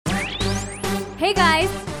Hey guys,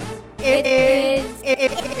 it's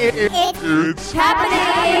happening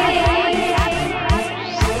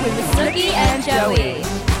with Snooki and Joey.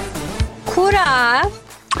 Kura.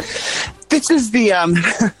 This is the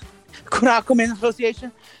Kura Komin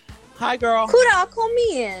Association. Hi, girl. Kura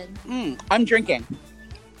Komin. I'm drinking.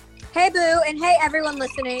 Hey boo, and hey everyone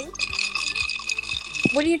listening.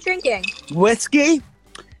 What are you drinking? Whiskey.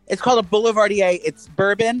 It's called a Boulevardier. It's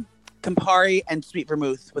bourbon, Campari, and sweet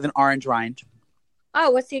vermouth with an orange rind. Oh,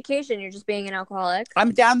 what's the occasion? You're just being an alcoholic?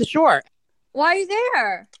 I'm down the shore. Why are you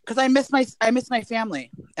there? Because I miss my family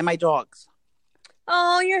and my dogs.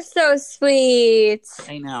 Oh, you're so sweet.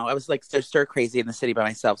 I know. I was like stir crazy in the city by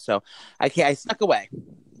myself, so I snuck away.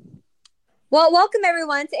 Well, welcome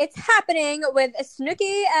everyone to It's Happening with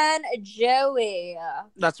Snooki and Joey.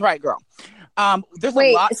 That's right, girl. There's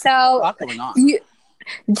a lot going on.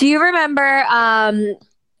 Do you remember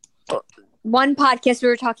one podcast we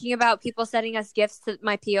were talking about people sending us gifts to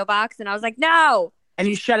my P.O. box, and I was like, no. And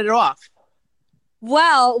you shut it off.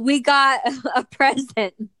 Well, we got a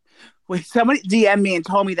present. Wait, somebody DM'd me and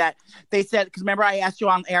told me that they said, because remember I asked you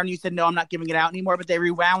on air and you said, no, I'm not giving it out anymore, but they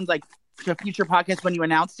rewound like to future podcasts when you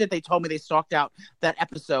announced it. They told me they stalked out that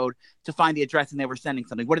episode to find the address and they were sending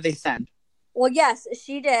something. What did they send? Well, yes,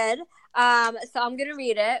 she did. So I'm going to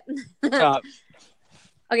read it.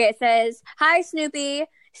 Okay, it says, "Hi, Snoopy.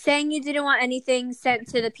 Saying you didn't want anything sent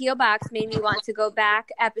to the P.O. box made me want to go back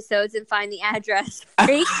episodes and find the address."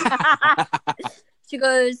 She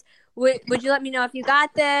goes, would you let me know if you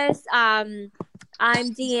got this? I'm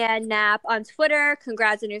Deanne Knapp on Twitter.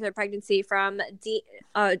 Congrats on your third pregnancy from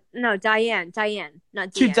Diane, not Deanne.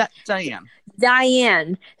 Diane.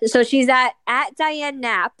 Diane. So she's at Diane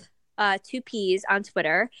Knapp, 2 P's on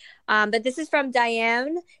Twitter. But this is from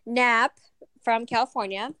Diane Knapp from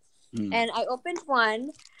California. And I opened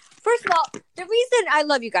one. First of all, the reason I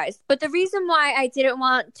love you guys, but the reason why I didn't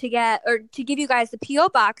want to get or to give you guys the P.O.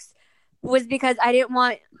 box was because I didn't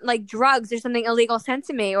want like drugs or something illegal sent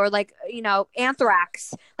to me or like,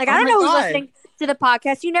 anthrax. Like, I don't know who's listening to the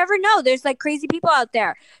podcast. You never know. There's like crazy people out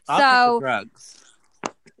there. I'll take the drugs.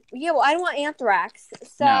 Yeah, well, I don't want anthrax.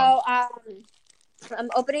 So No. I'm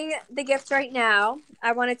opening the gift right now.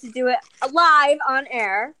 I wanted to do it live on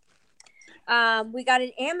air. We got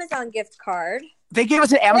an Amazon gift card. They gave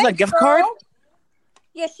us an Amazon gift card?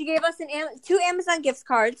 Yeah, she gave us 2 Amazon gift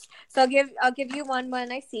cards. So I'll give you one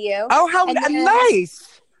when I see you. Oh, how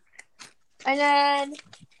nice! And then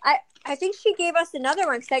I think she gave us another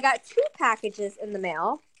one because I got 2 packages in the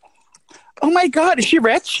mail. Oh my God, is she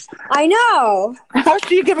rich? I know. How is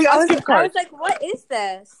she giving us gift cards? I was like, what is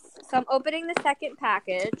this? So I'm opening the second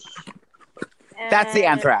package. That's the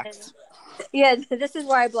anthrax. Yeah, this is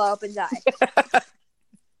where I blow up and die.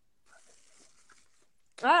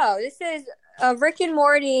 Oh, this is a Rick and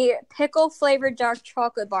Morty pickle flavored dark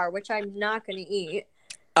chocolate bar, which I'm not going to eat.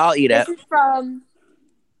 I'll eat it. This is from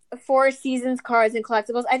 4 Seasons Cards and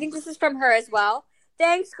Collectibles. I think this is from her as well.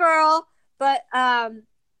 Thanks, girl. But I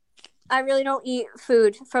really don't eat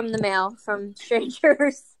food from the mail from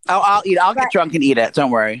strangers. Oh, I'll eat it. I'll get drunk and eat it. Don't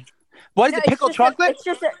worry. What is it, pickle chocolate?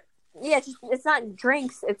 It's not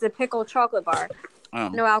drinks. It's a pickle chocolate bar. Oh.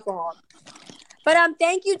 No alcohol. But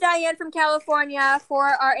thank you, Diane from California, for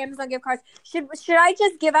our Amazon gift cards. Should I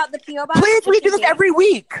just give out the P.O. box? Please, we do this every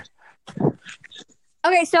week.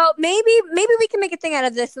 Okay, so maybe we can make a thing out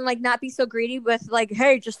of this and like not be so greedy with like,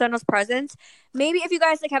 hey, just send us presents. Maybe if you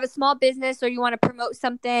guys like have a small business or you want to promote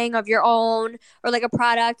something of your own or like a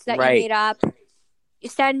product that you made up, you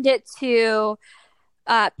send it to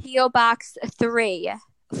P.O. Box 3.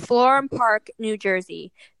 Florham Park, New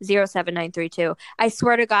Jersey, 07932. I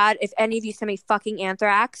swear to God, if any of you send me fucking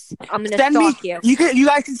anthrax, I'm going to stalk you. You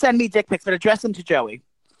guys can send me dick pics, but address them to Joey.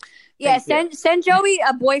 Yeah, send Joey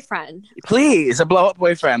a boyfriend. Please, a blow-up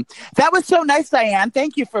boyfriend. That was so nice, Diane.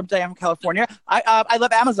 Thank you from Diane from California. I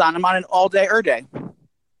love Amazon. I'm on an all-day, day.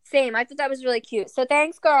 Same. I thought that was really cute. So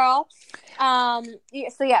thanks, girl. I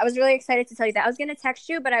was really excited to tell you that. I was going to text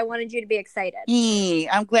you, but I wanted you to be excited.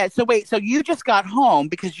 I'm glad. So wait, so you just got home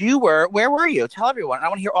because where were you? Tell everyone. I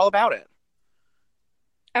want to hear all about it.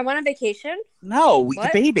 I went on vacation. No, the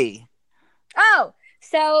baby. Oh,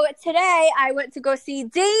 so today I went to go see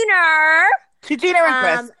Diener. To Diener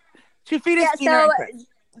and Chris. To feed us Diener and Chris.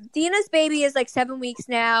 Dina's baby is like 7 weeks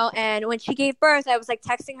now, and when she gave birth, I was like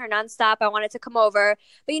texting her nonstop. I wanted to come over,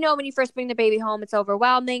 but when you first bring the baby home, it's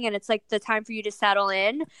overwhelming, and it's like the time for you to settle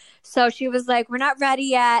in. So she was like, "We're not ready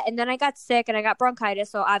yet." And then I got sick, and I got bronchitis,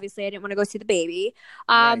 so obviously I didn't want to go see the baby.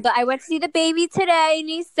 But I went to see the baby today, and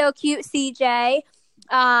he's so cute, CJ.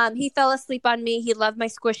 He fell asleep on me. He loved my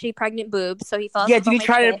squishy pregnant boobs, so he fell asleep. Yeah,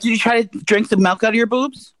 did you try to drink the milk out of your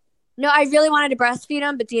boobs? No, I really wanted to breastfeed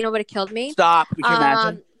him, but Dina would have killed me. Stop. Could you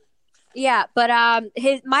imagine? Yeah, but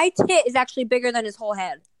my tit is actually bigger than his whole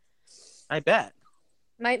head. I bet.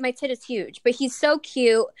 My tit is huge, but he's so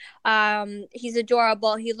cute. He's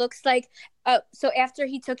adorable. He looks like so after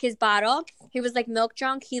he took his bottle, he was like milk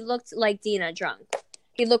drunk. He looked like Dina drunk.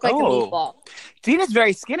 He looked like a meatball. Dina's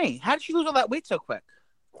very skinny. How did she lose all that weight so quick?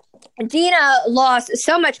 Dina lost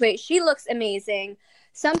so much weight. She looks amazing.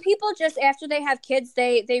 Some people just after they have kids,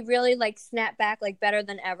 they really like snap back like better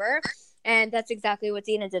than ever. And that's exactly what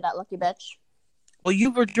Dina did, that lucky bitch. Well,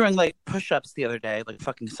 you were doing like push-ups the other day, like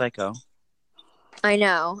fucking psycho. I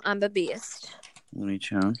know. I'm a beast. Looney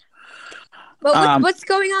Tunes. But what's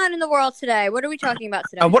going on in the world today? What are we talking about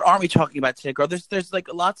today? What aren't we talking about today, girl? There's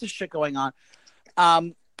like lots of shit going on.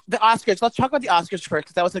 The Oscars. Let's talk about the Oscars first,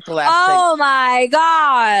 because that was like the last thing. Oh my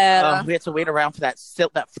god! We had to wait around for that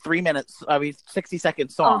 3 minutes. 60-second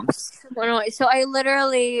song. Oh, so I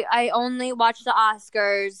only watched the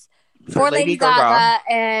Oscars for Lady Gaga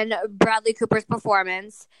and Bradley Cooper's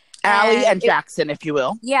performance. Allie and Jackson, if you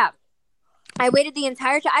will. Yeah. I waited the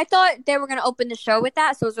entire time. I thought they were going to open the show with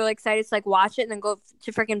that, so I was really excited to like watch it and then go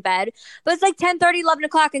to freaking bed. But it's like 10:30, 11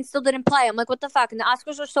 o'clock and still didn't play. I'm like, what the fuck? And the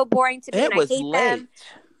Oscars are so boring to me, and I hate them.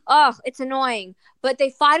 Oh, it's annoying. But they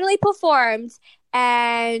finally performed,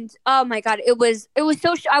 and oh my god, it was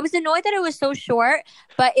so. I was annoyed that it was so short,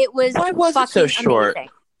 but it was. Why was it so short? Amazing.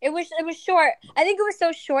 It was short. I think it was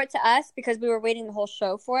so short to us because we were waiting the whole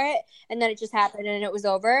show for it, and then it just happened and it was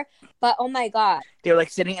over. But oh my god, they were like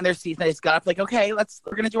sitting in their seats and they just got up like, okay,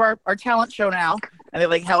 we're gonna do our talent show now, and they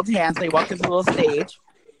like held hands. And they walked into the little stage,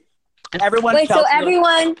 and everyone. Wait, so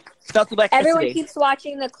everyone felt electricity. Everyone keeps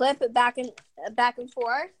watching the clip back and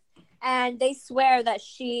forth, and they swear that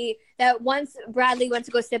once Bradley went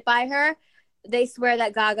to go sit by her, they swear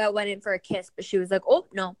that Gaga went in for a kiss, but she was like, oh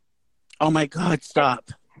no. Oh my god, stop.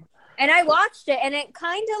 And I watched it, and it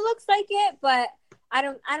kind of looks like it, but I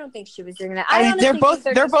don't think she was doing that. I mean, they're both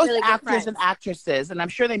really actors and actresses, and I'm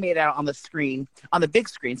sure they made it out on the screen, on the big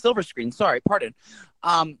screen, silver screen. Sorry, pardon.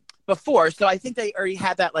 Before, so I think they already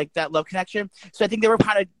had that love connection. So I think they were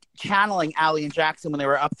kind of channeling Allie and Jackson when they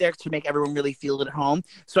were up there to make everyone really feel at home.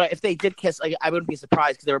 So if they did kiss, I wouldn't be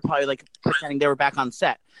surprised because they were probably like pretending they were back on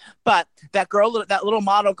set. But that little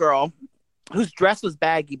model girl, whose dress was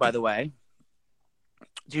baggy, by the way.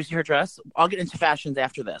 Do you see her dress? I'll get into fashions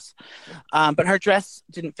after this. But her dress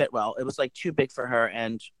didn't fit well. It was like too big for her,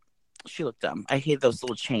 and she looked dumb. I hate those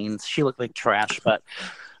little chains. She looked like trash. But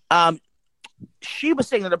she was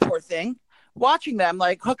saying that a poor thing, watching them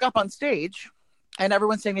like hook up on stage, and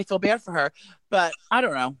everyone's saying they feel bad for her. But I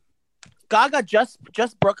don't know. Gaga just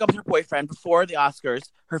broke up with her boyfriend before the Oscars,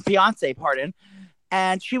 her fiance, pardon.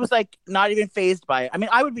 And she was like not even fazed by it. I mean,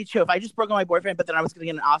 I would be too if I just broke up with my boyfriend, but then I was going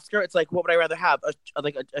to get an Oscar. It's like, what would I rather have,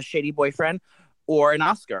 a shady boyfriend or an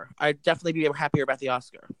Oscar? I'd definitely be happier about the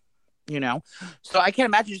Oscar, you know. So I can't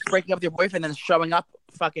imagine just breaking up with your boyfriend and then showing up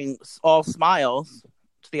fucking all smiles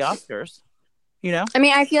to the Oscars. You know? I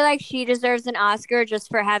mean, I feel like she deserves an Oscar just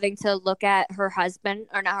for having to look at her husband,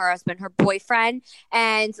 or not her husband, her boyfriend,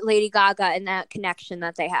 and Lady Gaga and that connection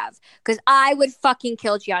that they have. Because I would fucking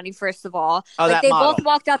kill Gianni, first of all. Oh, like, they both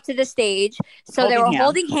walked up to the stage, so they were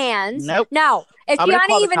holding hands. Nope. No. If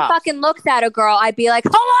Gianni even fucking looks at a girl, I'd be like,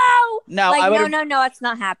 hello! No, like, no, it's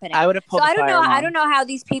not happening. I would have pulled I don't know how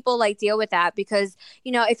these people like deal with that, because,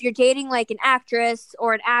 you know, if you're dating like an actress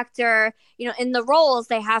or an actor, you know, in the roles,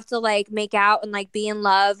 they have to like make out and like be in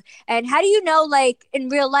love. And how do you know, like, in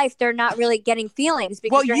real life, they're not really getting feelings?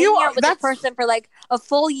 Because you're hanging out with a person for like a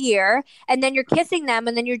full year, and then you're kissing them,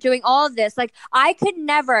 and then you're doing all of this. Like, I could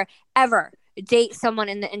never, ever date someone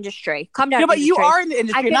in the industry. Calm down. No, but you are in the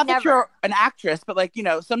industry. Not that you're an actress, but like, you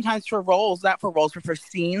know, sometimes for roles, not for roles, but for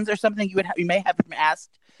scenes or something, you may have been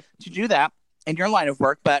asked to do that in your line of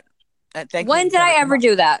work. But when did I ever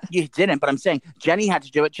do that? You didn't, but I'm saying Jenny had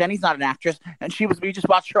to do it. Jenny's not an actress, and we just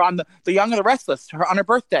watched her on the Young and the Restless, on her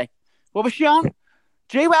birthday. What was she on?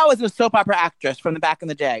 JWoww was a soap opera actress from the back in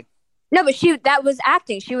the day. No, but that was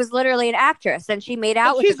acting. She was literally an actress, and she made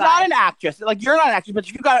out with the guy. She's not an actress. Like, you're not an actress,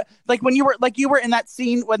 but you got, like, when you were in that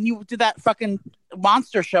scene when you did that fucking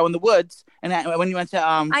monster show in the woods, and when you went to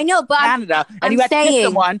I know, but Canada, and you had to kiss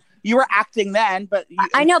someone, you were acting then. But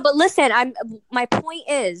I know, but listen, my point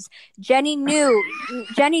is, Jenny knew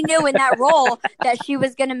in that role that she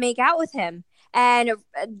was gonna make out with him, and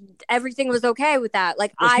everything was okay with that.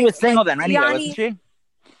 Like, she was single then, anyway, wasn't she?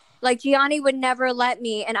 Like, Gianni would never let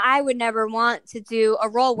me, and I would never want to do a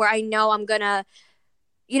role where I know I'm gonna,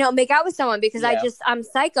 you know, make out with someone, because I'm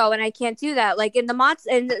psycho and I can't do that. Like in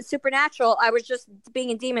the Supernatural, I was just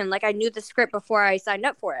being a demon. Like, I knew the script before I signed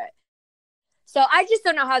up for it. So I just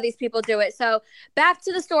don't know how these people do it. So back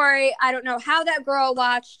to the story. I don't know how that girl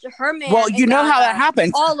watched her man. Well, you know how that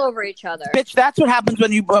happens. All over each other. Bitch, that's what happens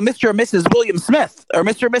when you Mr. and Mrs. William Smith or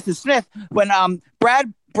Mr. and Mrs. Smith when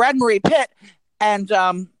Brad Murray Pitt and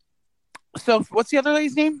so what's the other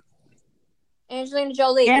lady's name? Angelina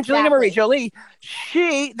Jolie. Angelina Marie Jolie.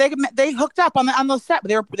 They hooked up on the set.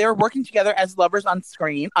 They were working together as lovers on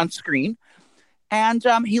screen. And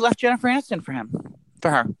he left Jennifer Aniston for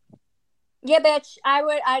her. Yeah, bitch.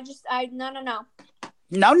 No.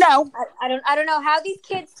 No. I don't know how these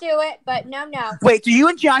kids do it, but no. Wait, do you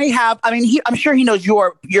and Gianni have? I mean, I'm sure he knows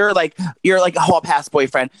you're like a hall pass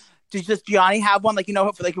boyfriend. Does Gianni have one? Like, you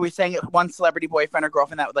know, like we were saying, one celebrity boyfriend or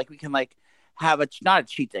girlfriend that like we can like have not a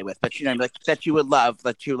cheat day with, but you know, like that you would love,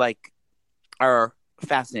 that you like are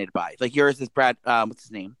fascinated by. Like yours is Brad. What's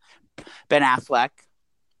his name? Ben Affleck.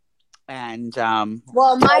 And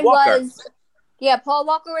well, mine was. Yeah, Paul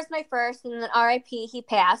Walker was my first, and then R.I.P. He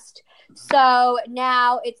passed. So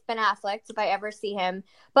now it's Ben Affleck if I ever see him.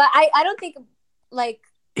 But I don't think like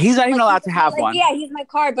he's not even allowed to have one. Yeah, he's my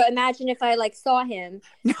card. But imagine if I like saw him.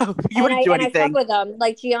 No, you wouldn't do anything. And I fuck with him.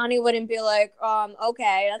 Like Gianni wouldn't be like,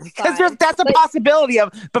 okay, that's fine. Because that's a possibility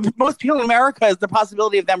of. But most people in America is the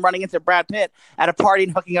possibility of them running into Brad Pitt at a party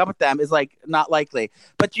and hooking up with them is like not likely.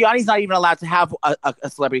 But Gianni's not even allowed to have a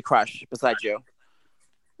celebrity crush besides you.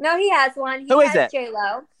 No, he has one. Who is it?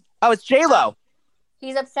 J-Lo. Oh, it's J-Lo.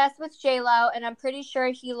 He's obsessed with J-Lo, and I'm pretty sure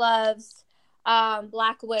he loves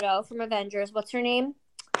Black Widow from Avengers. What's her name?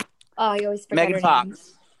 Oh, you always forget Megan her name.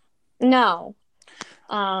 Fox. No.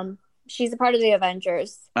 She's a part of the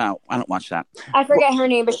Avengers. Oh, I don't watch that. I forget her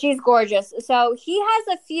name, but she's gorgeous. So he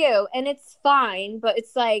has a few, and it's fine, but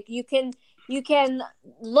it's like you can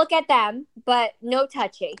look at them, but no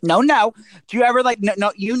touching. No. Do you ever like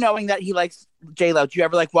you knowing that he likes J-Lo? Do you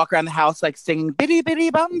ever like walk around the house like singing "Bitty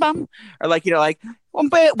Bitty Bum Bum" or like like "I'm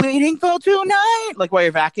waiting for tonight" like while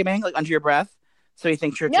you're vacuuming like under your breath? So he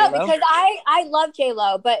thinks you're no, J-Lo? Because I love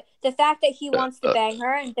J-Lo, but the fact that he wants to bang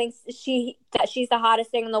her and thinks she's the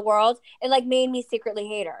hottest thing in the world, it like made me secretly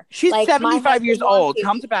hate her. She's like, 75 years old.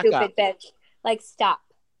 Come to back stupid up, bitch. Like stop.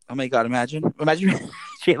 Oh my God! Imagine,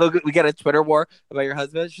 J-Lo. We get a Twitter war about your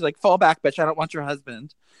husband. She's like, "Fall back, bitch! I don't want your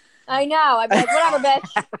husband." I know. I'd be like, whatever, bitch.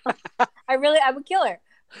 I would kill her.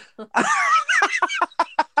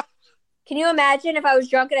 Can you imagine if I was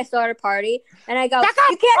drunk and I started a party and I go,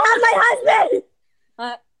 "You can't have my husband."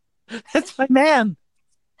 That's my man.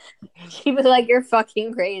 She was like, "You're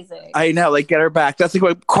fucking crazy." I know. Like, get her back. That's like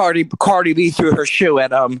what Cardi B threw her shoe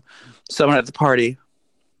at someone at the party.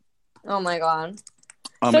 Oh my God.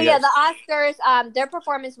 Oh so my God. The Oscars, their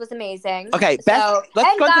performance was amazing. Okay, let's go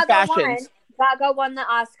to fashions. Gaga won the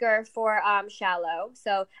Oscar for Shallow.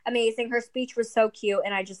 So amazing. Her speech was so cute,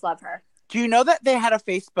 and I just love her. Do you know that they had a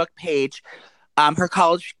Facebook page? Her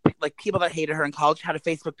college, like people that hated her in college, had a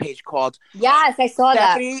Facebook page called Yes, I saw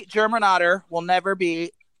Stephanie Germanotter will never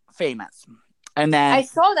be famous. And then I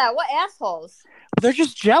saw that. What assholes? They're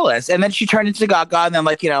just jealous. And then she turned into Gaga, and then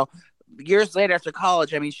years later after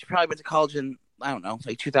college, I mean, she probably went to college in I don't know,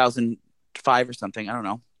 like 2005 or something. I don't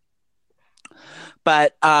know.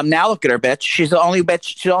 But now look at her, bitch. She's the only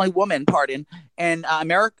woman, in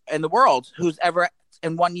America, in the world, who's ever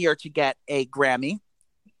in 1 year to get a Grammy,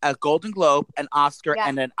 a Golden Globe, an Oscar,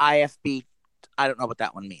 and an IFB. I don't know what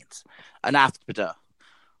that one means. An AFTBA.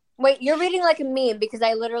 Wait, you're reading like a meme because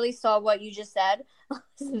I literally saw what you just said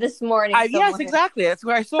this morning. Yes, exactly. That's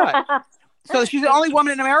where I saw it. So she's the only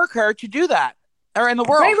woman in America to do that. Or in the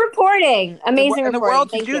world. Great reporting. Amazing in the reporting. world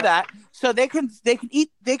to do that. So they can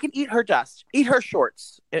eat her dust. Eat her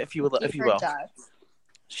shorts, if you will.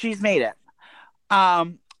 She's made it.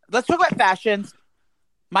 Let's talk about fashions.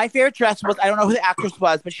 My favorite dress was, I don't know who the actress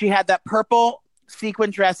was, but she had that purple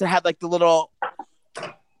sequin dress that had like the little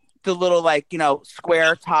like,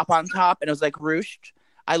 square top on top, and it was like ruched.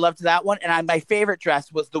 I loved that one. And my favorite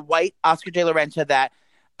dress was the white Oscar de la Renta that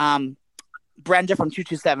Brenda from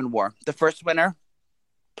 227 wore, the first winner.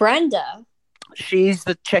 Brenda? She's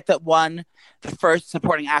the chick that won the first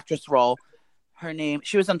supporting actress role. Her name,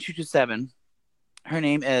 she was on 227. Her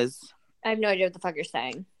name is... I have no idea what the fuck you're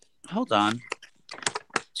saying. Hold on.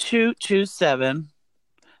 227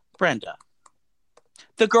 Brenda.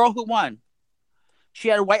 The girl who won. She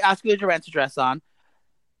had a white Oscar de la Renta dress on.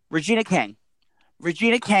 Regina King.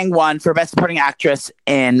 Regina King won for Best Supporting Actress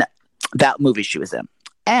in that movie she was in.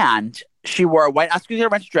 And she wore a white Oscar de la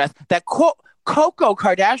Renta dress that Coco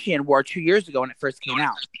Kardashian wore 2 years ago when it first came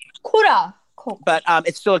out. Cool. But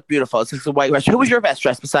it still looked beautiful. It's just a white dress. Who was your best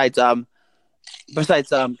dress besides Caitlin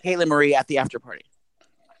Marie at the after party?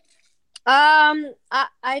 I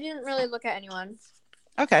didn't really look at anyone.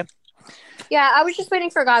 Okay. Yeah, I was just waiting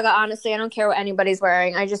for Gaga, honestly. I don't care what anybody's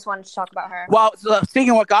wearing. I just wanted to talk about her. Well, so speaking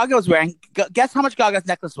of what Gaga was wearing, guess how much Gaga's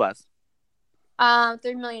necklace was?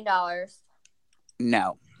 $3 million.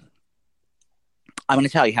 No. I'm going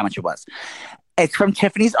to tell you how much it was. It's from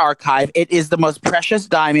Tiffany's archive. It is the most precious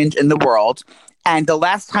diamond in the world. And the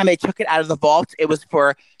last time they took it out of the vault, it was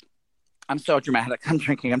for... I'm so dramatic. I'm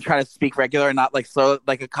drinking. I'm trying to speak regular and not like slow,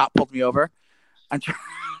 like a cop pulled me over. I'm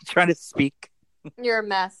trying to speak. You're a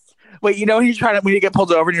mess. Wait, you know when when you get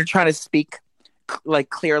pulled over and you're trying to speak like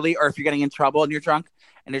clearly, or if you're getting in trouble and you're drunk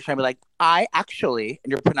and you're trying to be like, I actually,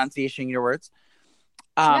 and you're pronunciating your words.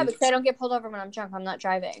 Yeah, because I don't get pulled over when I'm drunk. I'm not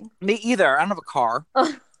driving. Me either. I don't have a car.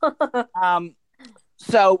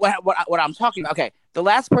 So what I'm talking about? Okay, the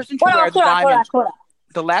last person to wear the diamond.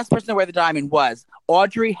 The last person to wear the diamond was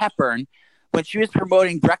Audrey Hepburn when she was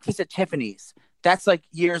promoting Breakfast at Tiffany's. That's like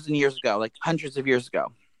years and years ago, like hundreds of years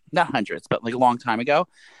ago. Not hundreds, but like a long time ago.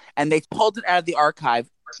 And they pulled it out of the archive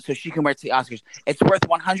so she can wear it to the Oscars. It's worth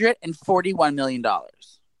 $141 million.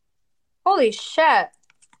 Holy shit.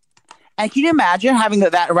 And can you imagine having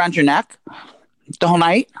that around your neck the whole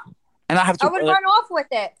night? And I have to. I would run off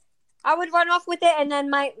with it. And then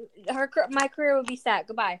my career would be set.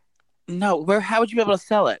 Goodbye. No, how would you be able to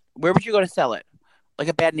sell it? Where would you go to sell it? Like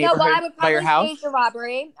a bad neighborhood I would by your house? stage a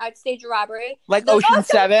robbery. I'd stage a robbery. Like Ocean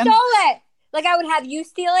 7? Stole it. Like I would have you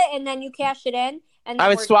steal it and then you cash it in. And then I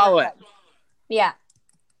would swallow it. Yeah.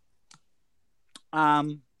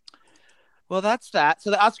 Well, that's that.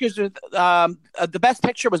 So the Oscars, the best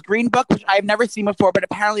picture was Green Book, which I've never seen before, but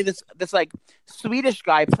apparently this like Swedish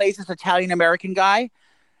guy plays this Italian American guy,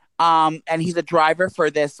 and he's a driver for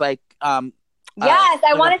this like yes,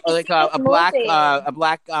 I wanted to like see a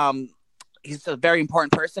black he's a very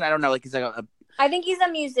important person. I don't know, like he's like I think he's a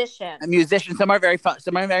musician. Some are very fun,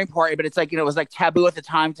 some are very important, but it's like, it was like taboo at the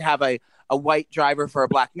time to have a white driver for a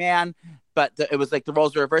black man. But it was like the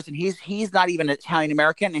roles were reversed, and he's not even Italian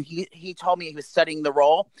American, and he told me he was studying the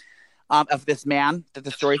role of this man that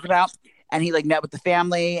the story's about, and he like met with the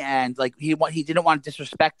family, and like he didn't want to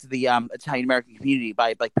disrespect the Italian American community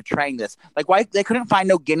by like portraying this. Like, why they couldn't find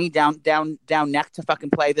no Guinea down neck to fucking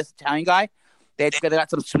play this Italian guy? They got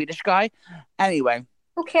some Swedish guy. Anyway,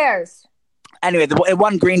 who cares? Anyway, it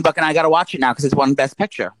won Green Book, and I got to watch it now because it's won Best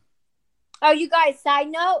Picture. Oh, you guys! Side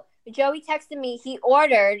note. Joey texted me. He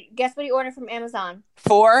ordered. Guess what he ordered from Amazon?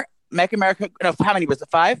 4 Make America. No, how many was it?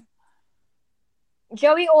 5?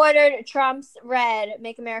 Joey ordered Trump's red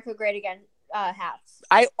 "Make America Great Again" hats.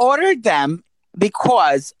 I ordered them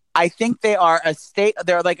because I think they are a state.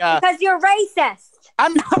 They're like a. Because you're racist.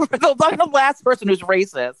 I'm not the last person who's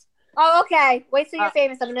racist. Oh, okay. Wait till you're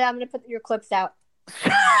famous. I'm gonna put your clips out.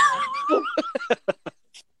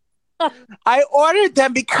 I ordered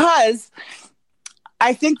them because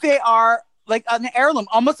I think they are like an heirloom.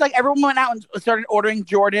 Almost like everyone went out and started ordering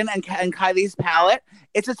Jordan and Kylie's palette.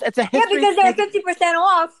 It's a history. Yeah, because they're 50%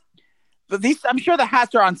 off. But I'm sure the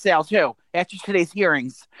hats are on sale too after today's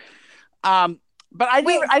hearings. But I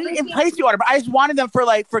didn't place the order. But I just wanted them for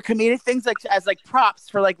comedic things, like as like props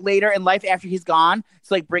for like later in life after he's gone.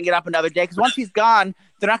 So like bring it up another day, because once he's gone,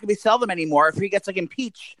 they're not going to sell them anymore. If he gets like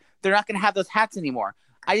impeached, they're not going to have those hats anymore.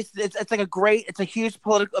 It's a huge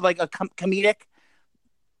political, like a comedic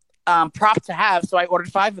prop to have. So I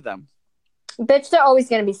ordered 5 of them. Bitch, they're always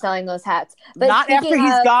going to be selling those hats. But not after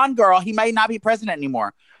he's gone, girl. He might not be president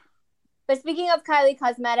anymore. But speaking of Kylie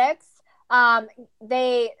Cosmetics, I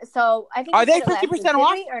think are they 50%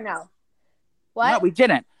 off or no? What? No, we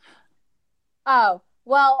didn't. Oh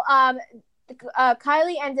well,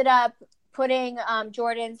 Kylie ended up putting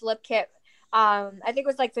Jordan's lip kit. I think it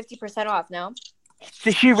was like 50% off. No.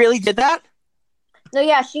 So she really did that? No,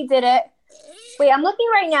 yeah, she did it. Wait, I'm looking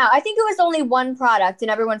right now. I think it was only one product,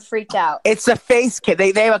 and everyone freaked out. It's a face kit.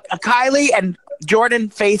 They have a Kylie and Jordan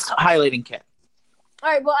face highlighting kit. All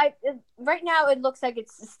right. Well, right now it looks like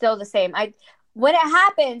it's still the same. When it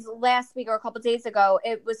happened last week or a couple of days ago,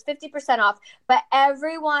 it was 50% off. But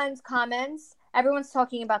everyone's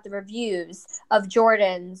talking about the reviews of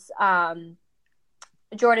Jordan's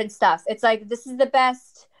stuff. It's like, this is the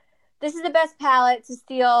best palette to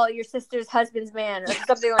steal your sister's husband's man, or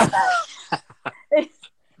something like that. It's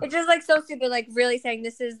just like so stupid, like really saying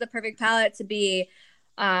this is the perfect palette to be,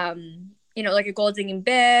 like a gold digging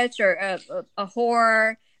bitch or a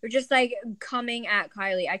whore, or just like coming at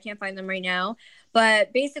Kylie. I can't find them right now,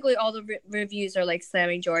 but basically all the reviews are like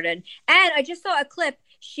slamming Jordan. And I just saw a clip.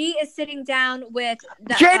 She is sitting down with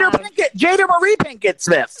Jada Marie Pinkett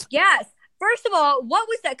Smith. Yes. First of all, what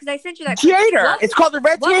was that? Because I sent you that clip. Jader. It's called the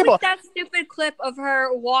Red Table. What was that stupid clip of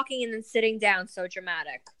her walking and then sitting down? So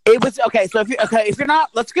dramatic. It was okay. So if you're not,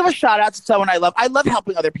 let's give a shout out to someone I love. I love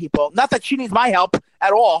helping other people. Not that she needs my help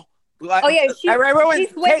at all. Oh yeah,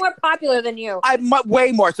 she's way more popular than you. I'm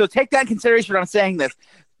way more. So take that in consideration when I'm saying this.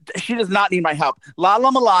 She does not need my help.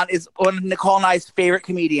 Lala Milan is one of Nicole and I's favorite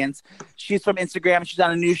comedians. She's from Instagram. She's on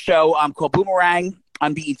a new show called Boomerang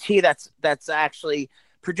on BET. That's actually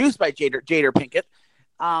produced by Jader Pinkett.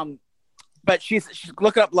 But she's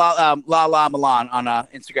look up Lala Milan on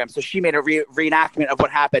Instagram. So she made a reenactment of what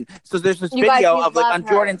happened. So there's this video of on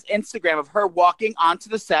Jordan's Instagram of her walking onto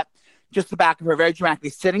the set, just the back of her, very dramatically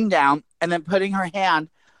sitting down, and then putting her hand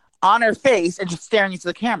on her face and just staring into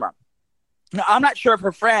the camera. Now, I'm not sure if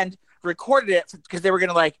her friend recorded it because they were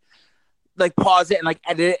gonna like pause it and like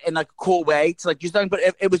edit it in like a cool way to like do something, but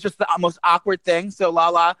it was just the most awkward thing. So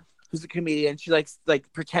Lala, who's a comedian, she like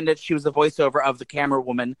pretended she was the voiceover of the camera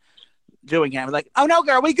woman doing it. I'm like, oh no,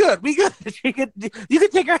 girl, we good. You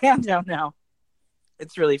can take her hand down now.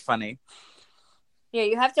 It's really funny. Yeah,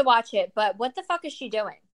 you have to watch it. But what the fuck is she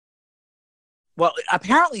doing? Well,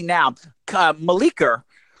 apparently now, Malika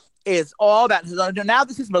is all that. Now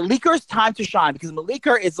this is Malika's time to shine because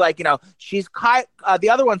Malika is like, she's the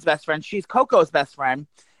other one's best friend. She's Coco's best friend.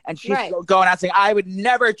 And she's going out saying, I would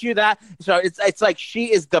never do that. So it's like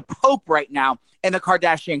she is the Pope right now in the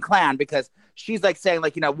Kardashian clan because she's like saying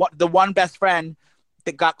like, the one best friend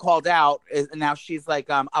that got called out is, and now she's like,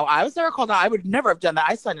 I was never called out. I would never have done that.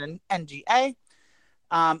 I signed an NDA.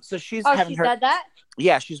 So she's having she said that?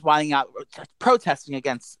 Yeah, she's winding out protesting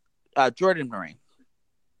against Jordan Marie.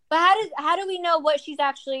 But how do we know what she's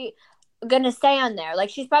actually gonna say on there? Like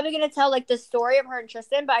she's probably gonna tell like the story of her and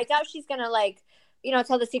Tristan, but I doubt she's gonna like,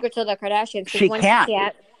 tell the secrets of the Kardashians. She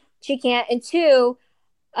can't. She can't. And two,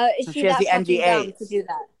 she has the NDA to do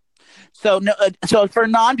that. So no, so for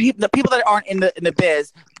the people that aren't in the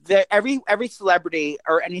biz, every celebrity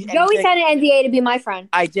or anything. Joey signed an NDA to be my friend.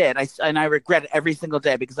 I did, and I regret it every single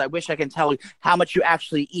day because I wish I can tell you how much you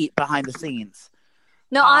actually eat behind the scenes.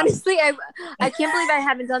 No, honestly, I can't believe I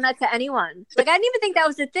haven't done that to anyone. Like, I didn't even think that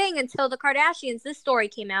was a thing until the Kardashians, this story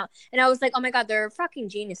came out. And I was like, oh my God, they're fucking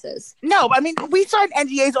geniuses. No, I mean, we sign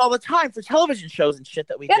NDAs all the time for television shows and shit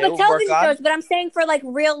that we do. Yeah, but television shows, but I'm saying for like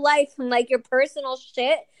real life and like your personal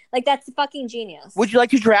shit, like that's fucking genius. Would you like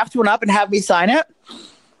to draft one up and have me sign it?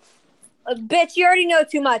 Bitch, you already know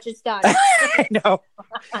too much. It's done. I know.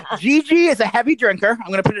 Gigi is a heavy drinker.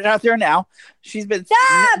 I'm going to put it out there now. She's been...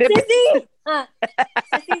 Stop, Sissy!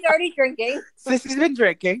 Sissy's already drinking. Sissy's been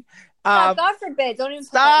drinking. God forbid. Don't even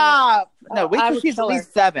stop. No, wait till she's at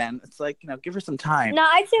least 7. It's like, give her some time. No,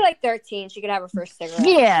 I'd say like 13. She could have her first cigarette.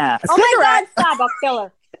 Yeah. Oh my God, stop. I'll kill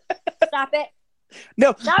her. Stop it.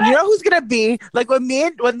 No, you know who's going to be? Like when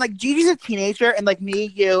like Gigi's a teenager and like me,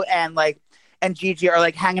 you, and Gigi are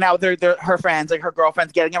like hanging out with her friends, like her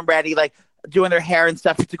girlfriends, getting them ready, like doing their hair and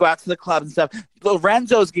stuff to go out to the club and stuff.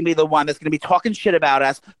 Lorenzo's gonna be the one that's gonna be talking shit about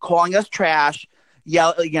us, calling us trash,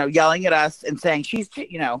 yelling at us and saying she's,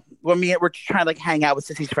 when we're trying to like hang out with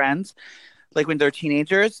Sissy's friends, like when they're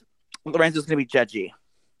teenagers. Lorenzo's gonna be judgy.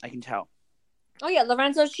 I can tell. Oh yeah,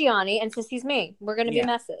 Lorenzo's Gianni and Sissy's me. We're gonna be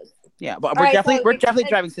messes. Yeah, but we're definitely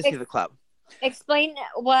driving Sissy to the club. Explain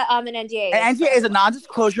what an NDA is. An NDA is a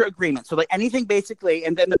non-disclosure agreement. So like anything basically,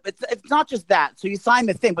 and then it's not just that. So you sign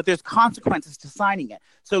the thing, but there's consequences to signing it.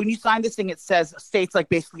 So when you sign this thing, it states like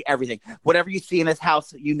basically everything. Whatever you see in this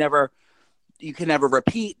house, you can never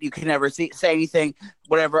repeat. You can never say anything.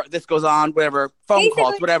 Whatever this goes on, whatever phone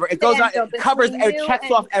calls, whatever it goes on, it covers, it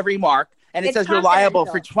checks off every mark, and it says you're liable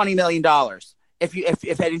for $20 million.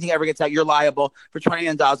 If anything ever gets out, you're liable for $20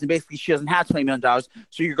 million. And basically, she doesn't have $20 million,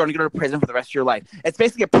 so you're going to go to prison for the rest of your life. It's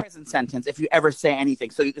basically a prison sentence if you ever say anything.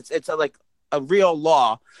 So it's like a real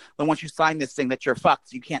law. But once you sign this thing, that you're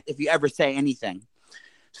fucked. You can't if you ever say anything.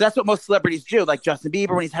 So that's what most celebrities do. Like Justin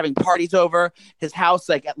Bieber, when he's having parties over his house,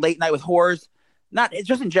 like at late night with whores. It's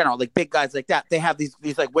just in general, like big guys like that. They have these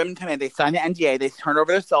like women come in, they sign the NDA, they turn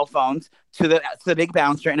over their cell phones to the big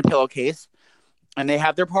bouncer in a pillowcase. And they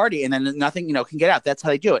have their party, and then nothing, can get out. That's how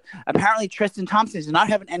they do it. Apparently, Tristan Thompson does not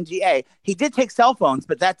have an NDA. He did take cell phones,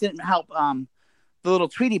 but that didn't help the little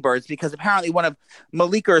Tweety birds because apparently one of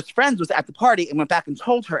Malika's friends was at the party and went back and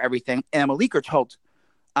told her everything. And Malika told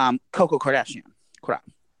Coco Kardashian.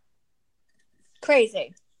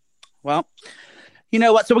 Crazy. Well, you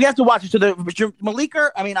know what? So we have to watch it. So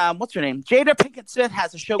Malika, what's her name? Jada Pinkett Smith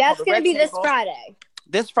has a show that's called going to be Red this Friday.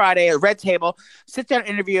 This Friday, a Red Table, sit down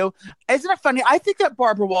interview. Isn't it funny? I think that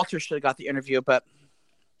Barbara Walters should have got the interview, but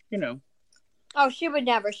Oh, she would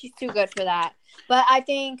never. She's too good for that. But I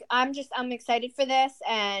think I'm excited for this,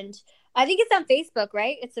 and I think it's on Facebook,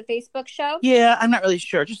 right? It's a Facebook show. Yeah, I'm not really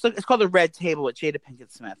sure. Just look, it's called The Red Table with Jada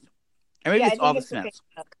Pinkett Smith. Or maybe Yeah, it's all the Smiths.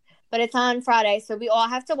 But it's on Friday, so we all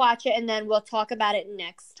have to watch it, and then we'll talk about it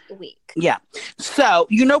next week. Yeah. So,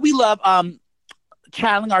 you know, we love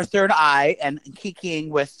channeling our third eye and kikiing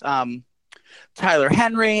with Tyler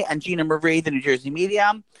Henry and Gina Marie, the New Jersey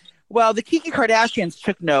medium. Well, the Kiki Kardashians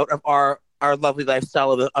took note of our lovely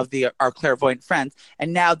lifestyle of our clairvoyant friends,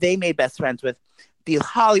 and now they made best friends with the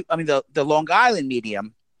Long Island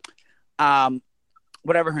medium,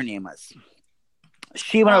 whatever her name was.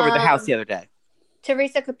 She went over to the house the other day.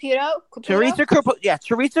 Teresa Caputo?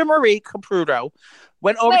 Teresa Marie Caputo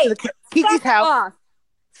went over to the Kiki's house.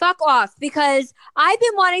 Fuck off, because I've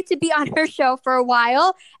been wanting to be on her show for a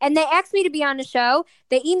while, and they asked me to be on the show.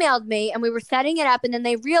 They emailed me, and we were setting it up, and then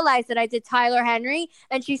they realized that I did Tyler Henry,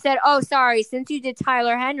 and she said, "Oh, sorry, since you did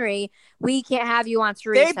Tyler Henry, we can't have you on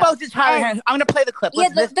Teresa." They both did Tyler Henry. I'm going to play the clip. Yeah,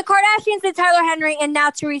 the Kardashians did Tyler Henry, and now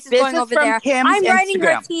Teresa's going over there. I'm writing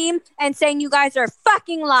her team and saying you guys are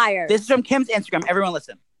fucking liars. This is from Kim's Instagram. Everyone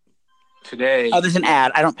listen. Today. Oh, there's an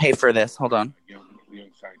ad. I don't pay for this. Hold on.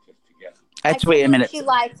 I have to wait a minute. She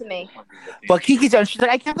lied to me. Well, Kiki's done. She's like,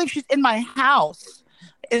 I can't believe she's in my house.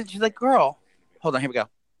 And she's like, girl. Hold on. Here we go.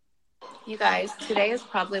 You guys, today is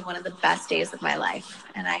probably one of the best days of my life.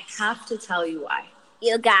 And I have to tell you why.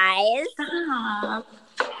 You guys. Stop.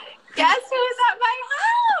 Guess who's at my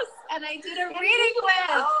house? And I did a reading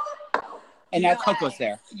with. And now Coco's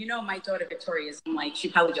there. You know, my daughter Victoria is like, she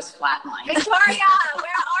probably just flatlined. Victoria, where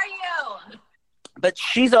are you? But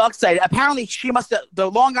she's all excited. Apparently, she must have,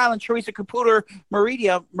 the Long Island Teresa Caputo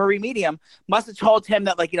Marie Medium must have told him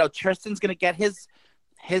that, like, you know, Tristan's gonna get his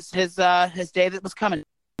day that was coming,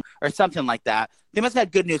 or something like that. They must have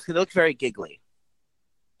had good news because they look very giggly.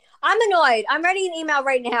 I'm annoyed. I'm writing an email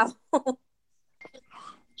right now.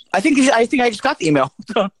 I think I just got the email.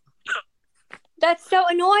 That's so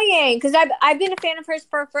annoying because I've been a fan of hers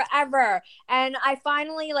for forever, and I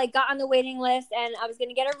finally got on the waiting list, and I was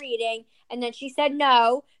gonna get a reading, and then she said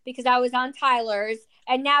no because I was on Tyler's,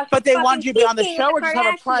 and now. But they wanted you to be on the show or just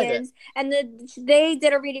have a private? And they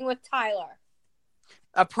did a reading with Tyler.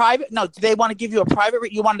 A private? No, do they want to give you a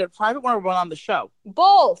private? You wanted a private one or one on the show?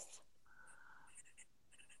 Both.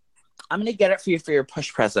 I'm gonna get it for you for your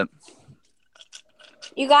push present.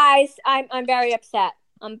 You guys, I'm very upset.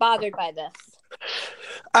 I'm bothered by this.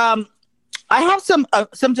 I have some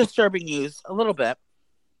disturbing news, a little bit.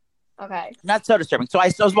 Okay. Not so disturbing. So I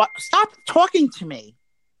was stop talking to me.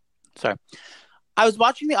 Sorry. I was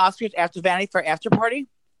watching the Oscars after Vanity Fair after party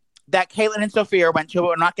that Caitlyn and Sophia went to, but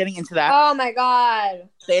we're not getting into that. Oh my God.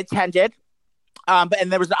 They attended.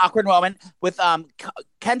 And there was an awkward moment with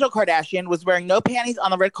Kendall Kardashian was wearing no panties on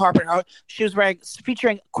the red carpet. She was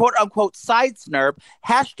featuring quote unquote side snurb,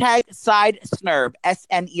 hashtag side snurb,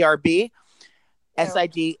 SNERB,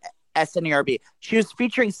 SID, She was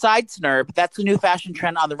featuring side snurb. That's the new fashion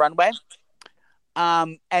trend on the runway.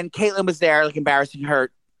 And Caitlyn was there, embarrassing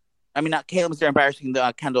her. I mean, not Caitlyn was there embarrassing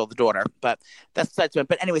Kendall, the daughter, but that's the side snurb.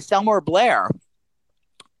 But anyway, Selma Blair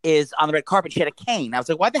is on the red carpet. She had a cane. I was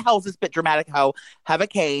like, why the hell is this bit dramatic hoe have a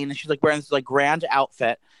cane? And she's wearing this grand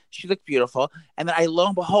outfit. She looked beautiful. And then lo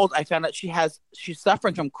and behold, I found out she's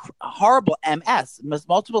suffering from horrible MS,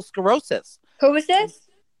 multiple sclerosis. Who was this?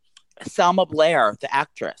 Selma Blair, the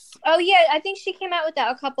actress. Oh yeah, I think she came out with that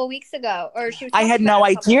a couple weeks ago, or she was. I had no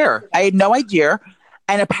idea.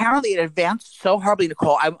 And apparently, it advanced so horribly,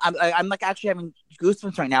 Nicole. I'm actually having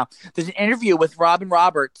goosebumps right now. There's an interview with Robin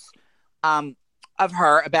Roberts, of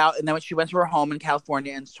her and then when she went to her home in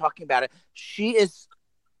California and talking about it,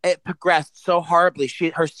 it progressed so horribly.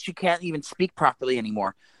 She can't even speak properly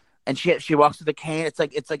anymore, and she walks with a cane. It's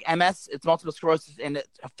like MS. It's multiple sclerosis, and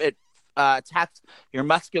it attacks your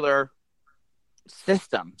muscular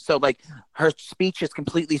system. So her speech is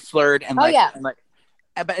completely slurred and but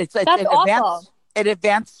it's awful. It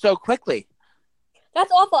advanced so quickly.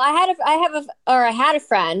 That's awful. I had a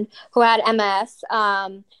friend who had MS.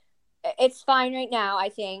 It's fine right now, I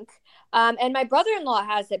think. And my brother-in-law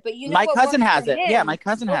has it, but my cousin has it. Yeah, my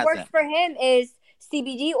cousin has it. What works for him is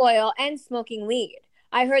CBD oil and smoking weed.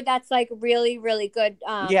 I heard that's really, really good.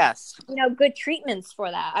 Yes. Good treatments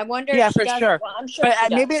for that. I wonder. Yeah, if she for does. sure. Well, I'm sure. But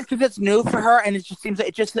maybe it's because it's new for her, and it just seems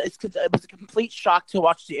it was a complete shock to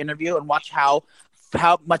watch the interview and watch how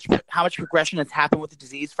much progression has happened with the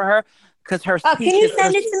disease for her. Because her speech. Can you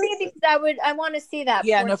send it to me? Because I want to see that.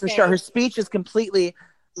 Yeah, no, for sure. Her speech is completely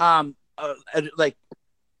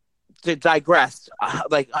digressed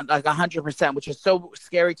 100%, which is so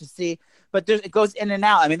scary to see but it goes in and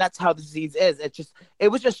out. I mean, that's how the disease is. It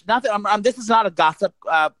was just nothing. This is not a gossip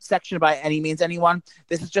section by any means, anyone.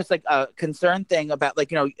 This is just like a concern thing about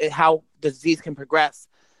like, how the disease can progress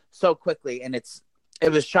so quickly. And it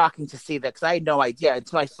was shocking to see that because I had no idea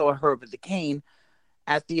until I saw her with the cane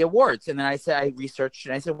at the awards. And then I researched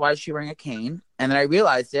and I said, why is she wearing a cane? And then I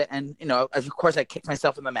realized it. And, of course I kicked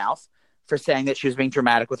myself in the mouth for saying that she was being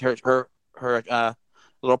dramatic with her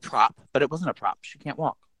little prop, but it wasn't a prop. She can't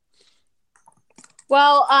walk.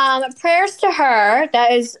 Well, prayers to her.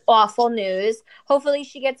 That is awful news. Hopefully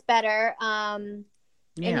she gets better. And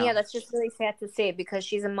yeah, that's just really sad to see because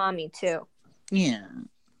she's a mommy too. Yeah.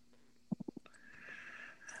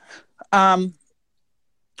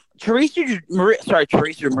 Teresa Marie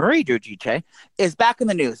Giudice is back in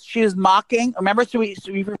the news. She was mocking. Remember, so we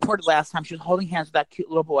reported last time she was holding hands with that cute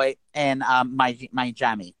little boy in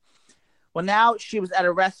Miami. Well, now she was at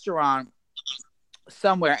a restaurant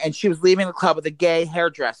somewhere, and she was leaving the club with a gay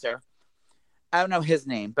hairdresser. I don't know his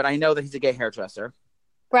name, but I know that he's a gay hairdresser.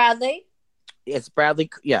 Bradley? It's Bradley,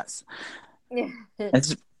 yes.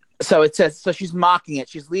 So it says, so she's mocking it.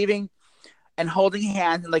 She's leaving and holding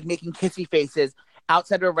hands and like making kissy faces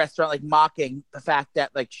outside of a restaurant, like mocking the fact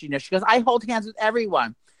that like she goes, I hold hands with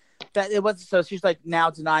everyone. That it wasn't. So she's like now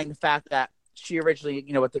denying the fact that she originally,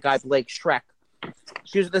 with the guy Blake Shrek.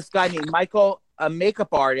 She was with this guy named Michael, a makeup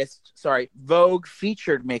artist. Sorry, Vogue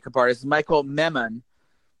featured makeup artist Michael Memon.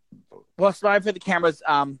 Well, sorry for the cameras.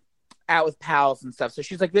 Out with pals and stuff. So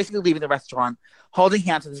she's like basically leaving the restaurant, holding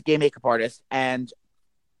hands with this gay makeup artist, and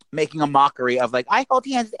making a mockery of like, I hold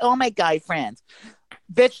hands with all my guy friends.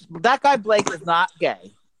 Bitch, that guy Blake is not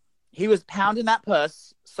gay. He was pounding that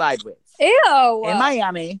puss sideways. Ew. In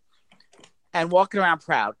Miami and walking around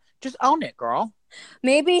proud. Just own it, girl.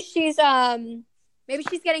 Maybe she's getting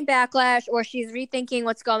backlash or she's rethinking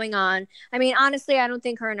what's going on. I mean, honestly, I don't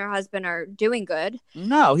think her and her husband are doing good.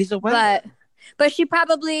 No, he's a winner. But she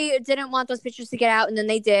probably didn't want those pictures to get out, and then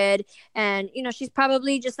they did. And, she's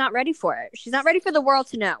probably just not ready for it. She's not ready for the world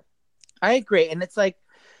to know. I agree. And it's like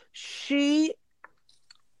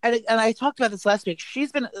and I talked about this last week.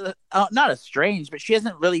 She's been not estranged, but she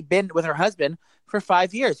hasn't really been with her husband for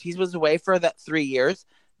 5 years. He was away for that 3 years,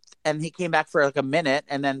 and he came back for like a minute,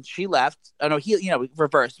 and then she left. Oh, no, he,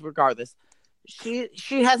 reversed regardless. She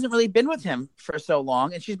hasn't really been with him for so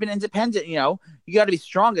long, and she's been independent. You got to be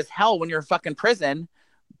strong as hell when you're in fucking prison,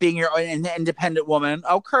 being your own independent woman.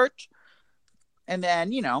 Oh, Kurt. And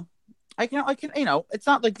then I can it's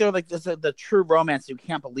not like they're like this the true romance. You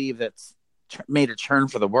can't believe that's made a turn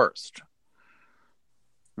for the worst.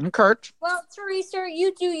 And Kurt. Well, Teresa,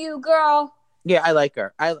 you do you, girl. Yeah, I like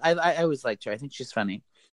her. I always liked her. I think she's funny.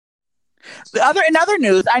 In other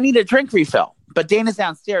news, I need a drink refill, but Dana's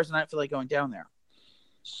downstairs and I don't feel like going down there.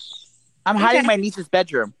 I'm hiding in my niece's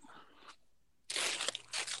bedroom.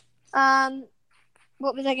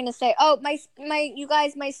 What was I gonna say? Oh, my you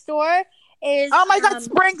guys, my store is. Oh my God,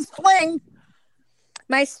 spring fling!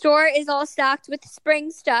 My store is all stocked with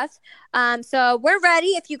spring stuff. So we're ready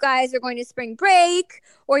if you guys are going to spring break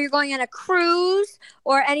or you're going on a cruise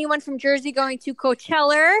or anyone from Jersey going to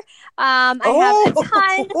Coachella. I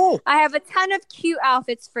have a ton of cute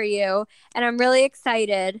outfits for you and I'm really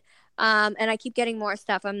excited. And I keep getting more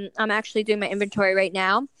stuff. I'm actually doing my inventory right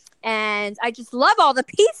now. And I just love all the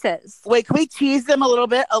pieces. Wait, can we tease them a little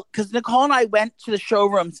bit? Because Nicole and I went to the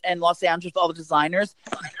showrooms in Los Angeles with all the designers,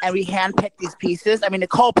 and we handpicked these pieces. I mean,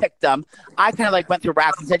 Nicole picked them. I kind of like went through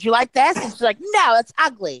racks and said, "You like this?" And she's like, "No, it's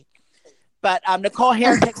ugly." But Nicole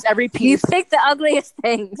handpicks every piece. You pick the ugliest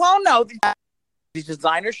things. Well, no, these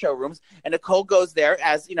designer showrooms, and Nicole goes there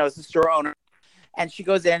as as the store owner. And she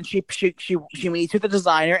goes in, she meets with the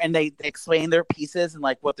designer, and they explain their pieces and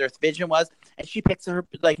like what their vision was. And she picks her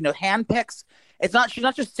hand picks. She's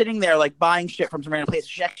not just sitting there like buying shit from some random place.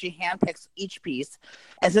 She actually hand picks each piece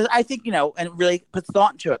and says, I think and really puts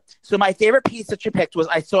thought into it. So my favorite piece that she picked was,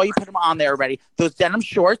 I saw you put them on there already. Those denim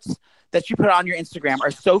shorts that you put on your Instagram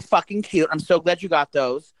are so fucking cute. I'm so glad you got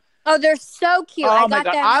those. Oh, they're so cute. Oh my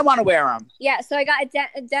God, I want to wear them. Yeah, so I got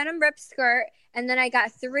a denim rip skirt. And then I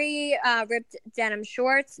got 3 ripped denim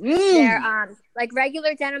shorts. They're like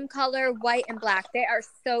regular denim color, white and black. They are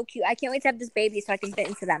so cute. I can't wait to have this baby so I can fit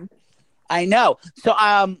into them. I know. So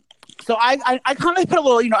I kind of put a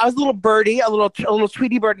little, I was a little birdie, a little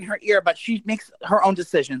Tweety bird in her ear, but she makes her own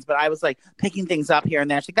decisions. But I was like picking things up here and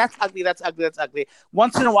there. She's like, that's ugly, that's ugly, that's ugly.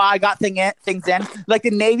 Once in a while, I got things in, like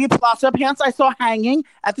the navy palazzo pants I saw hanging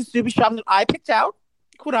at the Snoopy shop that I picked out.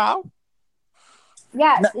 Cool.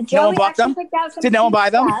 Yes, no one bought them. Did no one buy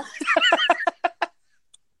them?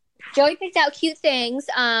 Joey picked out cute things.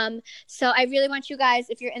 So I really want you guys,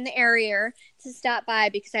 if you're in the area, to stop by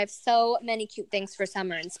because I have so many cute things for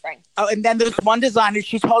summer and spring. Oh, and then there's one designer.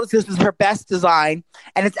 She told us this was her best design,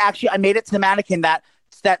 and it's actually I made it to the mannequin that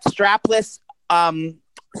strapless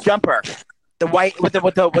jumper, the white with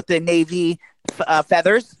the navy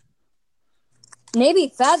feathers.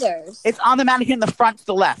 Navy feathers. It's on the mannequin in the front to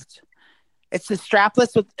the left. It's the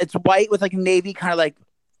strapless with it's white with like navy kind of like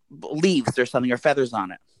leaves or something or feathers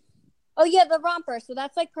on it. Oh yeah, the romper. So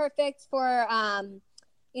that's like perfect for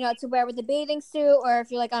to wear with a bathing suit, or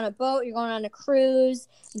if you're like on a boat, you're going on a cruise.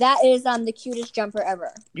 That is the cutest jumper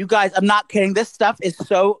ever. You guys, I'm not kidding. This stuff is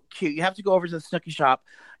so cute. You have to go over to the Snooki shop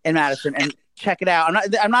in Madison and check it out.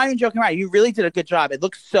 I'm not even joking around. You really did a good job. It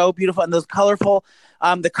looks so beautiful and those colorful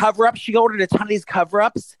the cover-ups. She ordered a ton of these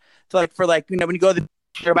cover-ups. So like when you go to the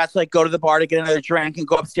you're about to like go to the bar to get another drink and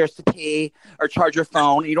go upstairs to pee or charge your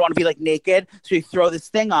phone. You don't want to be like naked. So you throw this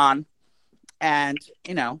thing on and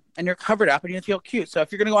and you're covered up and you feel cute. So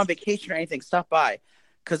if you're going to go on vacation or anything, stop by.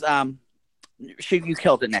 Cause you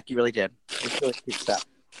killed it, Nick. You really did. It's really cute stuff.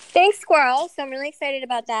 Thanks, Squirrel. So I'm really excited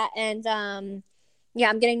about that. And I'm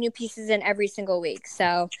getting new pieces in every single week.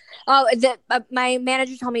 So, my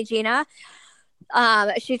manager told me, Gina,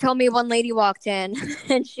 she told me one lady walked in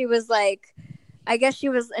and she was like, I guess she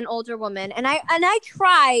was an older woman, and I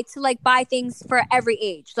try to like buy things for every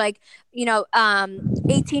age, like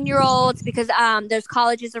 18-year-olds because there's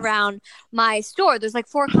colleges around my store. There's like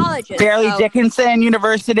 4 colleges. Fairleigh Dickinson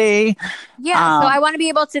University. Yeah, so I want to be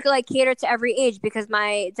able to like cater to every age because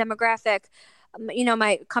my demographic.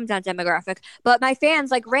 My come down demographic, but my fans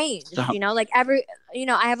like range, like every,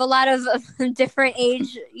 I have a lot of different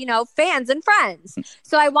age, fans and friends.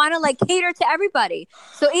 So I want to like cater to everybody.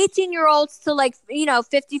 So 18-year-olds to like,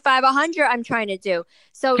 55, 100, I'm trying to do.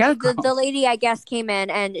 So the lady, I guess, came in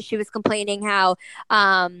and she was complaining how,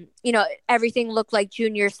 everything looked like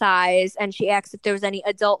junior size. And she asked if there was any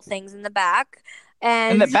adult things in the back.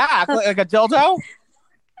 And in the back, like a dildo?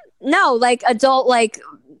 No, like adult, like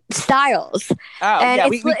styles.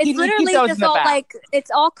 And it's literally just all like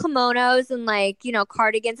it's all kimonos and like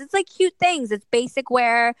cardigans. It's like cute things. It's basic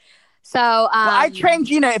wear. So I trained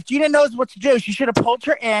Gina. If Gina knows what to do, she should have pulled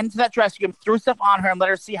her into that dress room, threw stuff on her, and let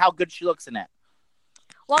her see how good she looks in it.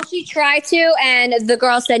 Well, she tried to, and the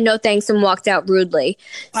girl said no thanks and walked out rudely.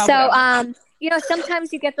 So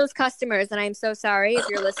sometimes you get those customers, and I'm so sorry if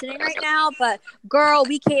you're listening right now, but girl,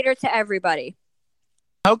 we cater to everybody.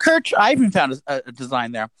 Oh, Kurt, I even found a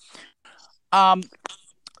design there.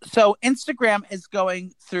 So Instagram is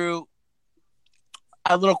going through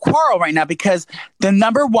a little quarrel right now because who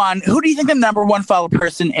do you think the number one follow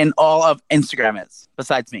person in all of Instagram is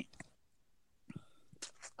besides me?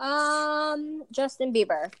 Justin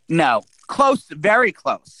Bieber. No, close, very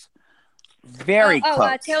close. Very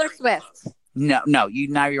close. Taylor Swift. No, now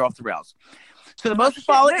you're off the rails. So the most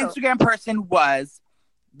followed Instagram person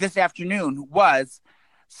this afternoon was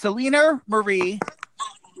Selena Marie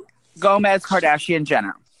Gomez Kardashian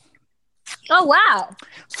Jenner. Oh, wow.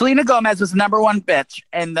 Selena Gomez was the number one bitch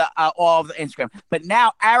in all of the Instagram. But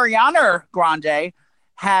now Ariana Grande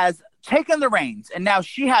has taken the reins. And now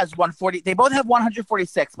she has 140. They both have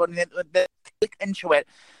 146. But they look into it.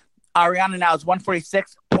 Ariana now is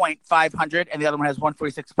 146.500. And the other one has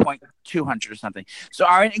 146.200 or something. So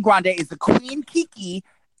Ariana Grande is the queen Kiki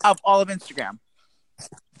of all of Instagram.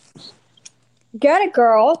 Get it,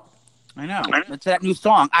 girl. I know. It's that new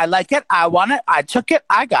song. I like it. I want it. I took it.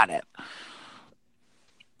 I got it.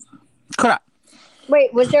 Cut up.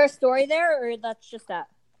 Wait, was there a story there, or that's just that?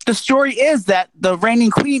 The story is that the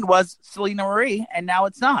reigning queen was Selena Marie, and now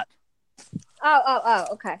it's not. Oh,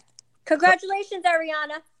 okay. Congratulations,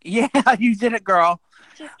 Ariana. Yeah, you did it, girl.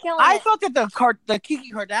 She's killing I it. thought that the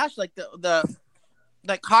Kiki Kardashian,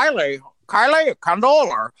 like Kylie, Kendall,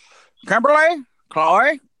 or Kimberly,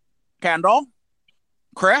 Khloe, Kendall,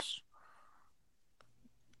 Chris,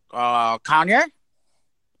 Kanye,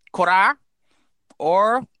 Kodak,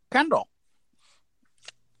 or Kendall.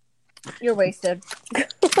 You're wasted.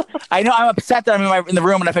 I know. I'm upset that I'm in the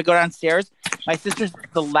room, and if I go downstairs, my sister's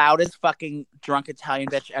the loudest fucking drunk Italian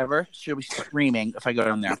bitch ever. She'll be screaming if I go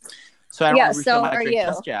down there. So I don't want to so are you.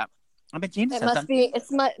 Just yet. I bet Gina it must be. It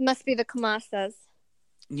must be the Camastas.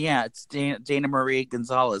 Yeah, it's Dana Marie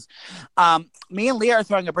Gonzalez. Me and Leah are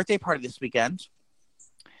throwing a birthday party this weekend.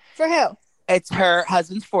 For who? It's her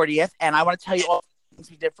husband's 40th, and I want to tell you all the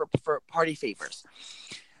things we did for party favors.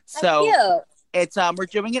 So it's we're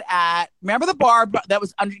doing it at, remember the bar that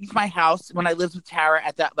was underneath my house when I lived with Tara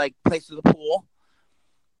at that like place with the pool,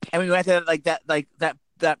 and we went to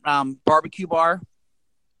that barbecue bar.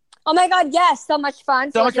 Oh my God, yes, so much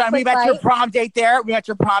fun. So much like a fun. We quick met your bite. prom date there. We met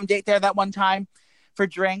your prom date there that one time for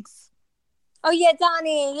drinks. Oh yeah,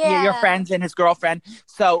 Donnie. Yeah, Your friends and his girlfriend.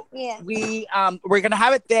 So Yeah. we're gonna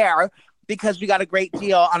have it there because we got a great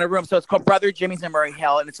deal on a room. So it's called Brother Jimmy's in Murray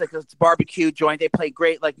Hill, and it's like it's a barbecue joint. They play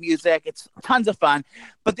great like music. It's tons of fun.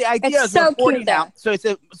 But the idea It's is we're so 40 cute now.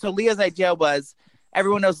 there. So Leah's idea was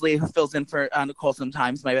everyone knows Leah who fills in for Nicole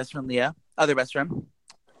sometimes. My best friend Leah, other best friend.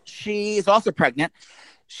 She is also pregnant.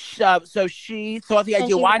 So she thought the And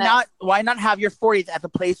idea, she's why the not have your 40th at the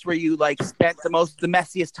place where you like spent the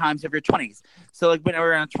messiest times of your 20s. So like when we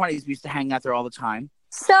were in our 20s, we used to hang out there all the time.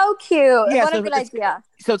 So cute. Yeah, What so a good it's- idea.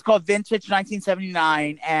 So it's called Vintage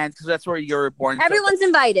 1979, and because that's where you were born. So Everyone's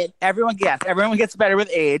invited. everyone gets better with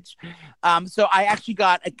age. So I actually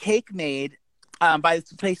got a cake made by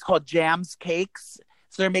this place called Jam's Cakes.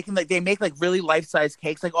 So they make like really life-size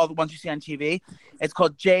cakes, like all the ones you see on TV. It's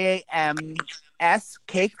called JAMS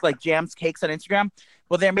Cake, like Jam's Cakes on Instagram.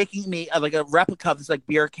 Well, they're making me like a replica of this like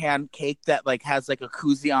beer can cake that like has like a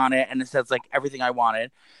koozie on it, and it says like everything I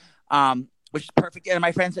wanted, which is perfect. And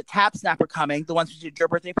my friends at Tap Snap are coming. The ones who did your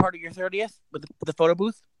birthday party, your 30th, with the photo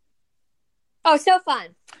booth. Oh, so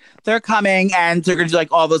fun. They're coming, and they're gonna do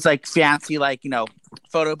like all those like fancy like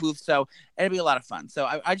photo booths. So it'll be a lot of fun. So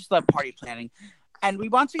I just love party planning. And we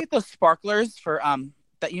want to get those sparklers for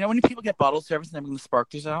that when people get bottle service and they bring the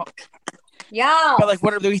sparklers out. Yeah. But like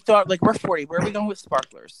we thought like we're 40, where are we going with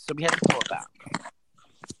sparklers? So we had to pull it back.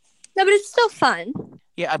 No, but it's still fun.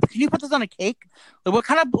 Yeah, but can you put this on a cake? Like what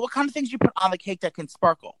kind of things you put on the cake that can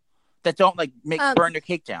sparkle, that don't like burn your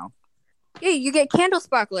cake down? Yeah, you get candle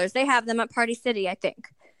sparklers. They have them at Party City, I think.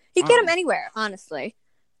 You get them anywhere, honestly.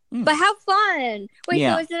 But how fun. Wait,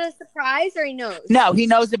 Yeah. so is it a surprise or he knows? No, he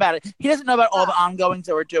knows about it. He doesn't know about all the ongoings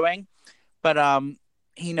that we're doing, but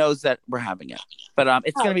he knows that we're having it. But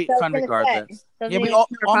it's gonna be fun regardless. Yeah,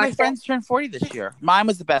 all my friends turned 40 this year. Mine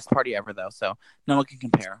was the best party ever though, so no one can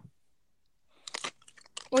compare.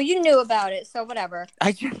 Well, you knew about it, so whatever.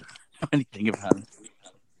 I didn't know anything about it.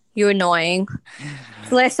 You annoying.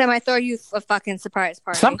 Last time I threw you a fucking surprise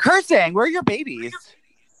party. Stop cursing. Where are your babies?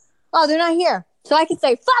 Oh, they're not here. So I can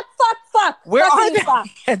say, fuck. Where fuck are you, they?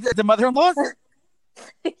 fuck. The mother-in-laws?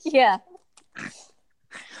 Yeah. I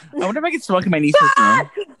wonder if I can smoke in my niece's room.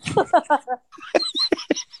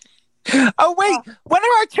 Oh wait, when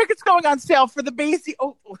are our tickets going on sale for the Basie?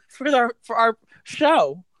 Oh, for our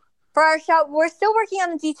show. For our show, we're still working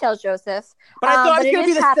on the details, Joseph. But I thought it was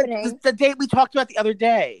going to be the date we talked about the other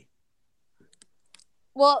day.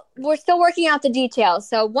 Well, we're still working out the details.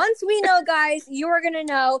 So once we know, guys, you are going to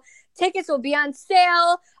know. Tickets will be on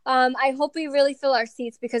sale. I hope we really fill our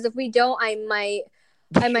seats, because if we don't, I might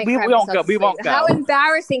we won't go. We won't go. How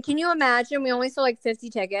embarrassing. Can you imagine? We only sold like 50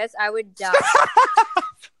 tickets. I would die.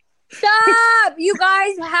 Stop! You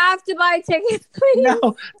guys have to buy tickets, please.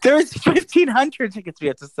 No, there's 1,500 tickets we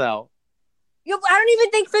have to sell. I don't even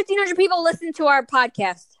think 1,500 people listen to our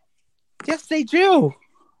podcast. Yes, they do.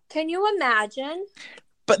 Can you imagine?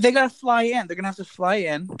 But they gotta fly in. They're gonna have to fly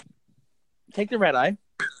in. Take the red eye.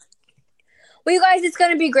 Well, you guys, it's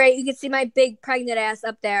going to be great. You can see my big pregnant ass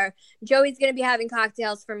up there. Joey's going to be having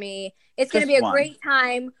cocktails for me. It's going to be a great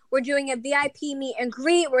time. We're doing a VIP meet and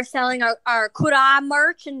greet. We're selling our Kura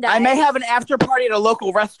merchandise. I may have an after party at a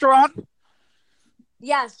local restaurant.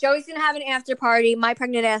 Yes, Joey's going to have an after party. My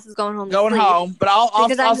pregnant ass is going home. But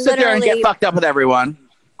I'll sit there and get fucked up with everyone.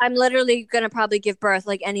 I'm literally going to probably give birth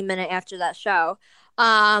like any minute after that show. Do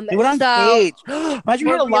it on stage. Imagine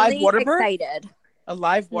we had a live waterbird. Excited. A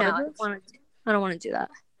live waterbird? No, I don't want to do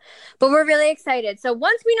that. But we're really excited. So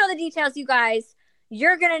once we know the details, you guys,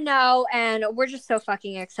 you're going to know. And we're just so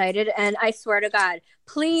fucking excited. And I swear to God,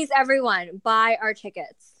 please, everyone, buy our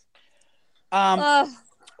tickets. Well,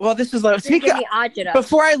 this is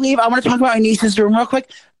before I leave, I want to talk about my niece's room real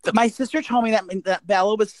quick. My sister told me that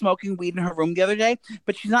Bella was smoking weed in her room the other day,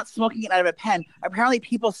 but she's not smoking it out of a pen. Apparently,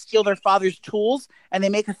 people steal their father's tools, and they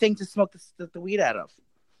make a thing to smoke the weed out of.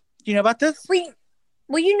 Do you know about this?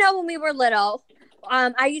 Well, you know, when we were little,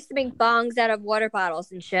 I used to make bongs out of water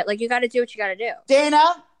bottles and shit. Like, you got to do what you got to do. Dana,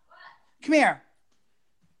 come here.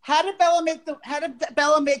 How did Bella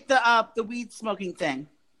make the weed smoking thing?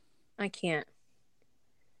 I can't.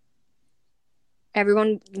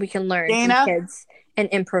 Everyone, we can learn Dana? from kids and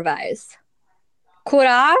improvise.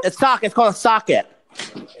 Kura? It's called a socket.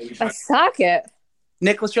 A socket?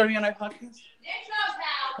 Nicholas joining me on my podcast? Nick knows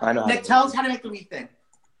how. I know. Nick, tell us how to make the weed thing.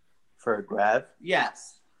 For a grab?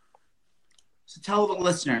 Yes. So tell the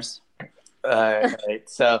listeners. All right.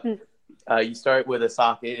 So you start with a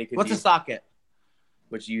socket. What's a socket?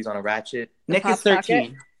 Which you use on a ratchet. Nick is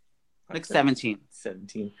 13. Nick's 17.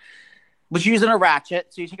 17. Was using a ratchet,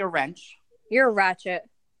 so you take a wrench. You're a ratchet.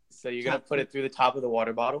 So you're gonna put it through the top of the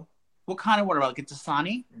water bottle. What kind of water bottle? Like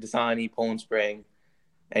a Dasani, Poland Spring,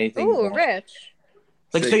 anything. Ooh, rich.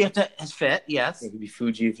 Like, so you have to fit, yes. It could be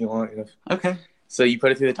Fuji if you want. Okay. So you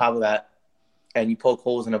put it through the top of that, and you poke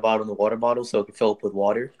holes in the bottom of the water bottle so it can fill up with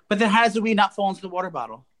water. But then how does the weed not fall into the water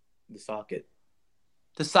bottle? The socket.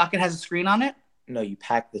 The socket has a screen on it? No, you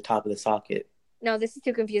pack the top of the socket. No, this is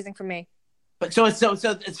too confusing for me. But so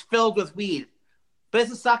it's filled with weed. But is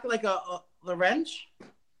the socket like a wrench?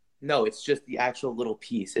 No, it's just the actual little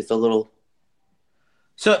piece. It's a little.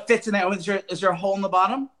 So it fits in there. Is there a hole in the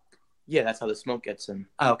bottom? Yeah, that's how the smoke gets in.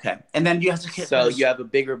 Okay. And then you have to... So you have a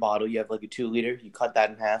bigger bottle. You have like a 2-liter. You cut that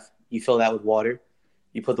in half. You fill that with water.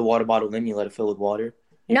 You put the water bottle in. You let it fill with water.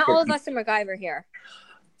 Not all of us are MacGyver here.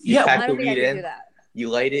 You Yeah, pack I the don't think I weed can in. do that. You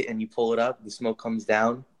light it and you pull it up. The smoke comes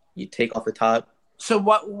down. You take off the top. So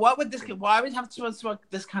what would this... Why would you have to smoke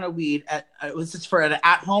this kind of weed? Was this for an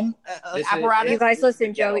at-home apparatus? You guys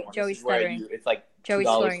listen, Joey's Joey's stuttering. It's like Joey's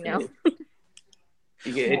 $2 slurring for now.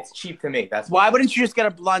 you. It's cheap to make. That's Why wouldn't you just get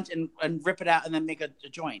a blunt and rip it out and then make a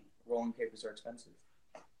joint? rolling papers are expensive.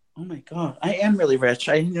 Oh my god, I am really rich.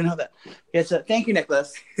 I didn't know that. Yeah, so thank you,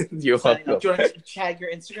 Nicholas. You're Do welcome. you want to tag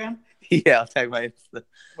your Instagram? Yeah, I'll tag my Insta.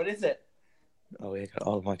 What is it?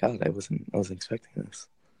 Oh my god, I wasn't expecting this.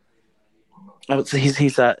 Oh, so he's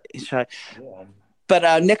shy. Yeah.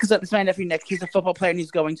 But Nick is my nephew. Nick, he's a football player and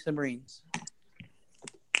he's going to the Marines.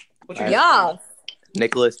 What's your Yeah.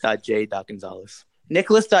 Nicholas.j.gonzalez.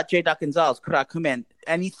 Nicholas.j.gonzalez. Could I come in?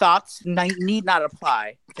 Any thoughts? Need not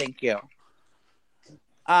apply. Thank you.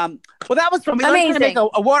 Well, that was fun. We learned how to make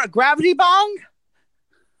a gravity bong.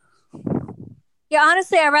 Yeah,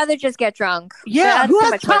 honestly, I'd rather just get drunk. Yeah, who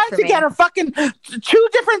has time to get a fucking 2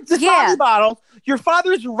 different Dasani bottles, your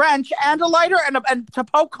father's wrench, and a lighter, and to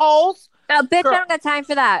poke holes? Bitch, I don't got time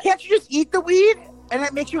for that. Can't you just eat the weed and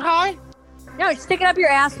it makes you high? No, just stick it up your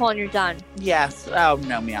asshole and you're done. Yes. Oh,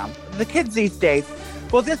 no, meow. The kids these days.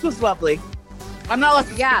 Well, this was lovely. I'm not allowed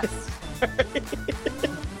to Yes.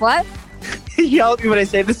 What? yell at me when I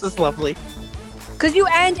say this is lovely. Because you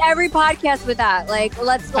end every podcast with that. Like,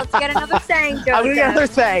 let's get another saying, Joe. I'm going to get another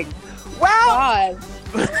saying. Well, God.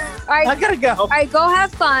 All right. I got to go. All right, go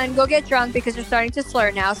have fun. Go get drunk because you're starting to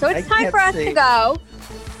slur now. So it's time for us to go.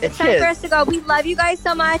 It's time for us to go. We love you guys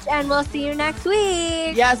so much, and we'll see you next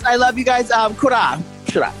week. Yes, I love you guys. Kura.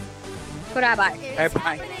 Kura, bye. All right,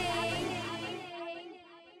 bye.